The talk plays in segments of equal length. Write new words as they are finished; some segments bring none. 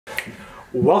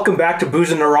Welcome back to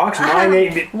Booze and the Rocks.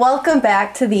 Welcome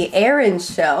back to the Erin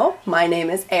Show. My name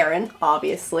is Erin,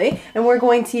 obviously, and we're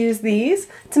going to use these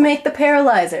to make the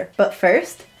Paralyzer. But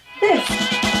first, this.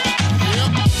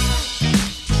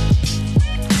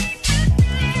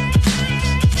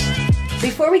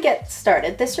 Before we get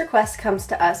started, this request comes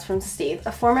to us from Steve,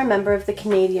 a former member of the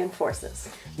Canadian Forces.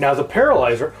 Now, the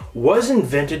Paralyzer was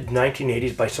invented in the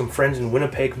 1980s by some friends in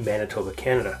Winnipeg, Manitoba,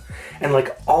 Canada. And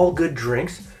like all good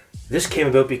drinks, this came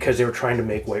about because they were trying to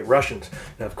make White Russians.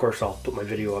 Now, of course, I'll put my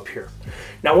video up here.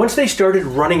 Now, once they started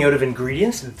running out of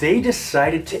ingredients, they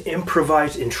decided to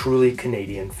improvise in truly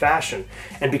Canadian fashion.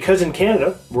 And because in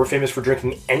Canada, we're famous for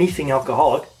drinking anything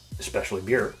alcoholic, especially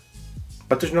beer,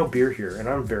 but there's no beer here, and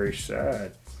I'm very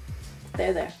sad.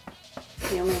 There.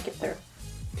 You'll make it through.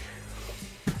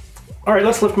 All right,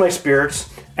 let's lift my spirits,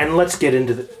 and let's get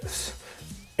into this.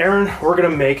 Erin, we're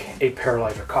gonna make a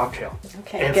Paralyzer cocktail.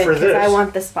 Okay, and good, for this, I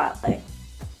want the spotlight.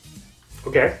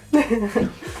 Okay.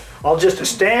 I'll just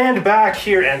stand back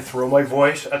here and throw my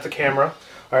voice at the camera.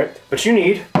 All right, but you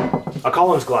need a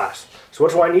Collins glass. So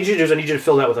what I need you to do is I need you to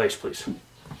fill that with ice, please.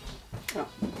 Oh.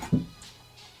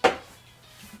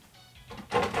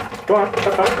 Go on,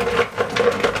 have fun.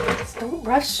 Just don't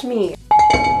rush me.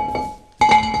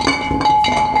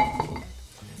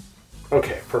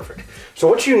 Okay, perfect. So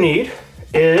what you need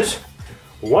is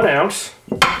 1 ounce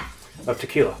of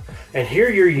tequila. And here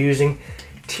you're using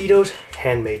Tito's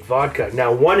handmade vodka.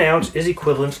 Now 1 ounce is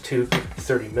equivalent to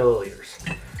 30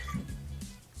 milliliters.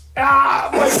 Ah,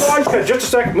 my vodka, just a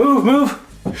sec, move.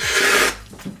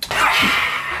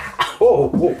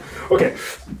 Oh, okay.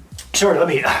 Sorry, let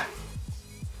me...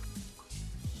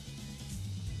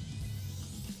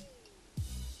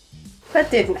 That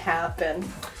didn't happen.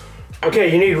 Okay,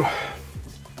 you need...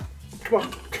 Come on.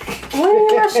 Why are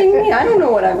you rushing me? I don't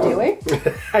know what I'm doing.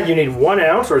 You need 1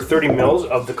 ounce or 30 mils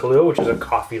of the Kahlua, which is a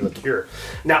coffee liqueur.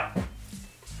 Now,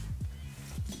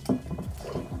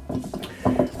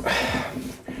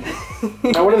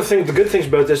 one of the good things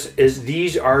about this is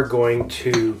these are going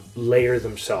to layer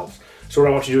themselves. So what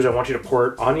I want you to do is I want you to pour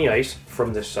it on the ice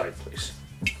from this side, please.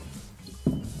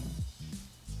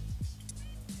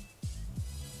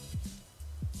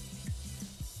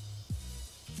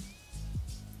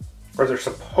 Or they're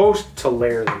supposed to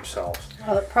layer themselves.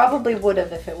 Well, it probably would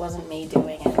have if it wasn't me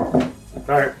doing it. All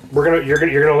right, you're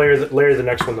gonna layer the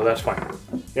next one though. That's fine.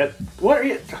 Yep. What are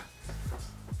you?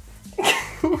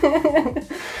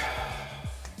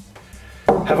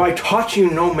 Have I taught you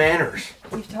no manners?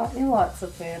 You've taught me lots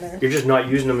of manners. You're just not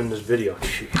using them in this video.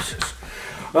 Jesus.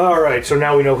 All right, so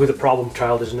now we know who the problem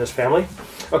child is in this family.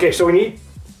 Okay, so we need.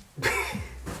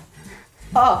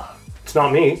 Oh. It's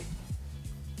not me.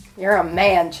 You're a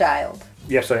man-child.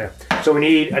 Yes, I am. So we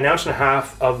need 1.5 ounces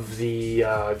of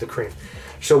the cream.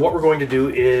 So what we're going to do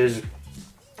is,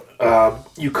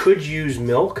 you could use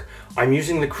milk. I'm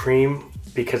using the cream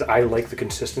because I like the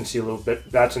consistency a little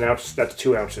bit. That's 1 ounce. That's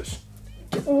 2 ounces.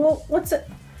 Well, what's it?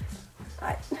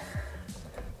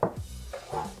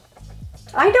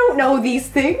 I don't know these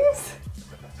things.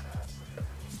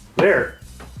 There.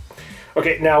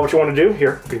 Okay, now what you want to do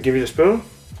here? I'm gonna give you the spoon.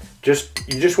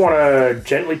 You just want to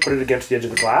gently put it against the edge of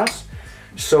the glass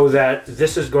so that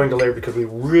this is going to layer because we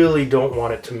really don't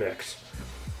want it to mix.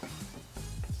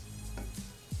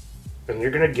 And you're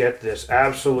going to get this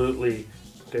absolutely,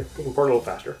 okay, you can pour it a little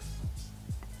faster.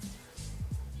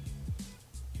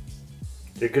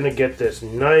 You're going to get this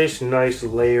nice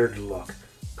layered look.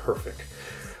 Perfect.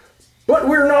 But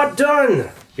we're not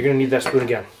done. You're going to need that spoon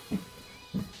again.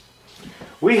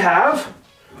 We have,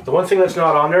 the one thing that's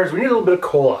not on there is we need a little bit of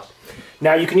cola.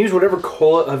 Now you can use whatever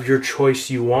cola of your choice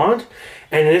you want,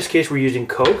 and in this case we're using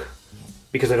Coke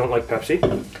because I don't like Pepsi.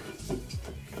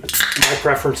 My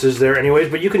preference is there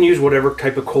anyways, but you can use whatever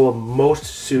type of cola most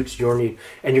suits your need.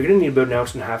 And you're going to need about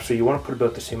 1.5 ounces, so you want to put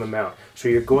about the same amount. So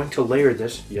you're going to layer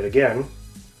this yet again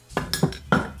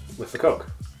with the Coke.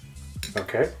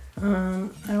 Okay? I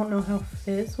don't know how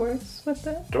fizz works with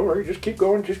that. Don't worry, just keep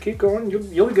going,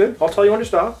 You'll be good. I'll tell you when to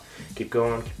stop. Keep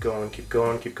going.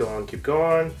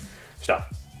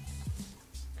 Stop.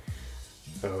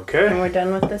 Okay. And we're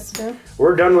done with this spoon?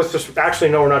 We're done with this. Actually,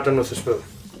 no, we're not done with the spoon.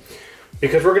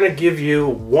 Because we're going to give you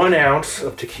 1 ounce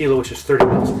of tequila, which is 30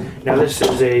 mils. Now this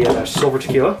is a Silver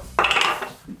Tequila.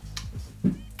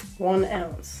 1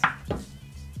 ounce.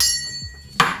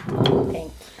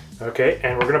 Thanks. Okay,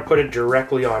 and we're going to put it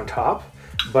directly on top.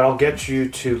 But I'll get you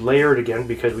to layer it again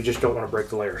because we just don't want to break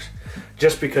the layers.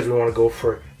 Just because we want to go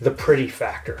for the pretty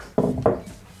factor.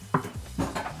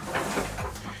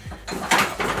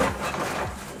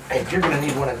 And you're going to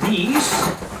need one of these.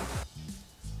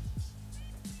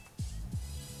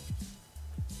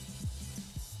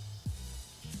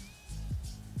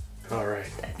 All right.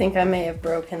 I think I may have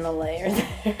broken the layer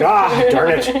there. Ah,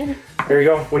 darn it. There you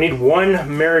go. We need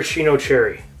 1 maraschino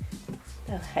cherry.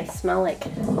 Oh, I smell like...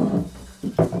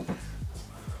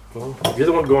 Well, you're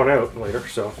the one going out later,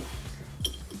 so.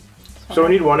 So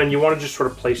we need 1, and you want to just sort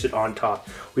of place it on top.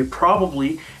 We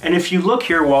probably, and if you look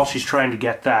here while she's trying to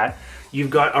get that, you've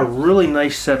got a really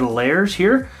nice set of layers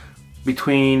here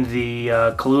between the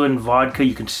Kahlua and vodka.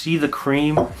 You can see the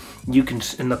cream, you can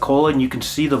in the cola, and you can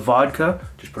see the vodka.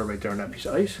 Just put it right there on that piece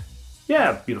of ice.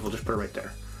 Yeah, beautiful. Just put it right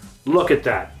there. Look at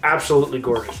that. Absolutely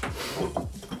gorgeous.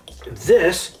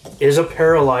 This is a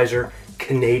Paralyzer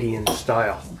Canadian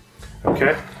style.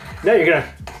 Okay? Now you're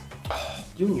gonna,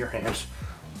 you and your hands.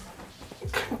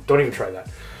 Don't even try that.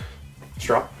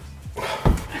 Straw.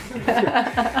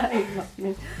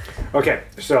 Okay,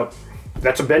 so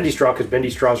that's a bendy straw because bendy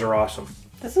straws are awesome.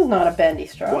 This is not a bendy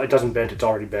straw. Well, it doesn't bend, it's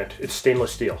already bent. It's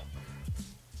stainless steel.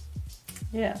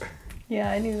 Yeah. Yeah,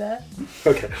 I knew that.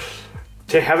 Okay.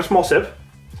 Have a small sip.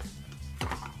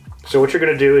 So what you're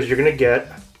going to do is you're going to get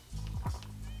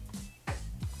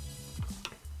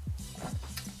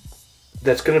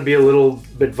that's going to be a little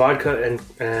bit vodka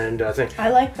and I think. I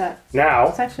like that.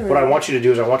 Now, Really what I want you to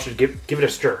do is I want you to give it a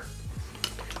stir.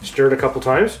 Stir it a couple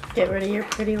times. Get rid of your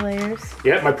pretty layers.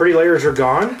 Yeah, my pretty layers are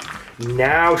gone.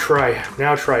 Now try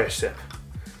a sip.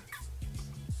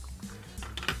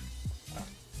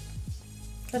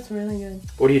 That's really good.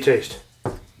 What do you taste?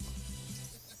 I'm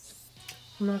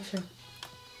not sure.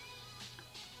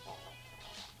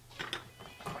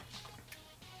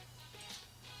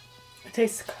 It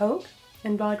tastes Coke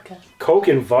and vodka. Coke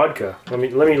and vodka. Let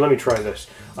me try this.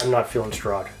 I'm not feeling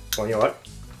strawed. Well, you know what?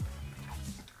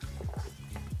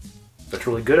 That's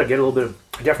really good. I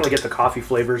definitely get the coffee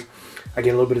flavors. I get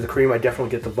a little bit of the cream. I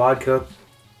definitely get the vodka.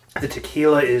 The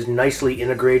tequila is nicely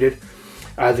integrated.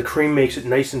 The cream makes it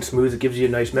nice and smooth. It gives you a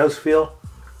nice mouthfeel.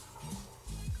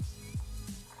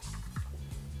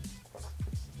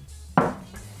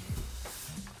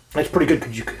 That's pretty good.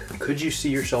 Could you see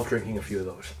yourself drinking a few of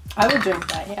those? I would drink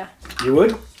that, yeah. You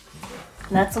would? And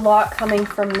that's a lot coming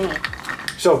from me.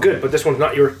 So good, but this one's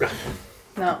not your...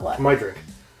 Not what? My drink.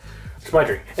 It's my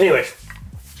drink. Anyways,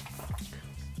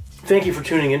 thank you for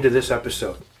tuning into this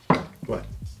episode. What?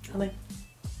 Nothing.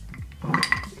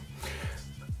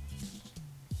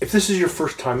 If this is your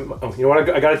first time, oh, you know what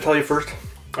I got to tell you first?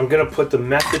 I'm going to put the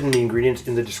method and the ingredients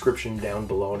in the description down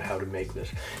below on how to make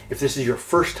this. If this is your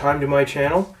first time to my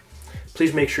channel,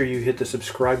 please make sure you hit the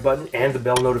subscribe button and the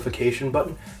bell notification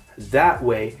button. That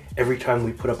way, every time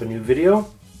we put up a new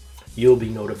video, you'll be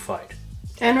notified.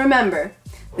 And remember,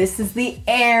 this is the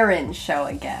Aaron show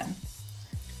again.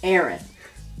 Aaron.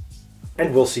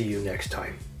 And we'll see you next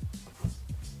time.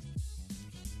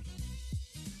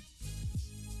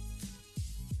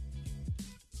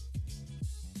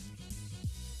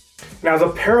 Now, the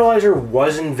Paralyzer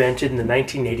was invented in the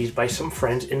 1980s by some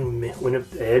friends in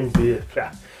Winnipeg,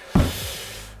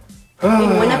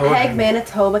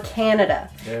 Manitoba, Canada.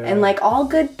 Yeah. And like all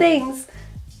good things,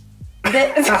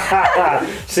 that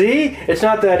See? It's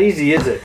not that easy, is it?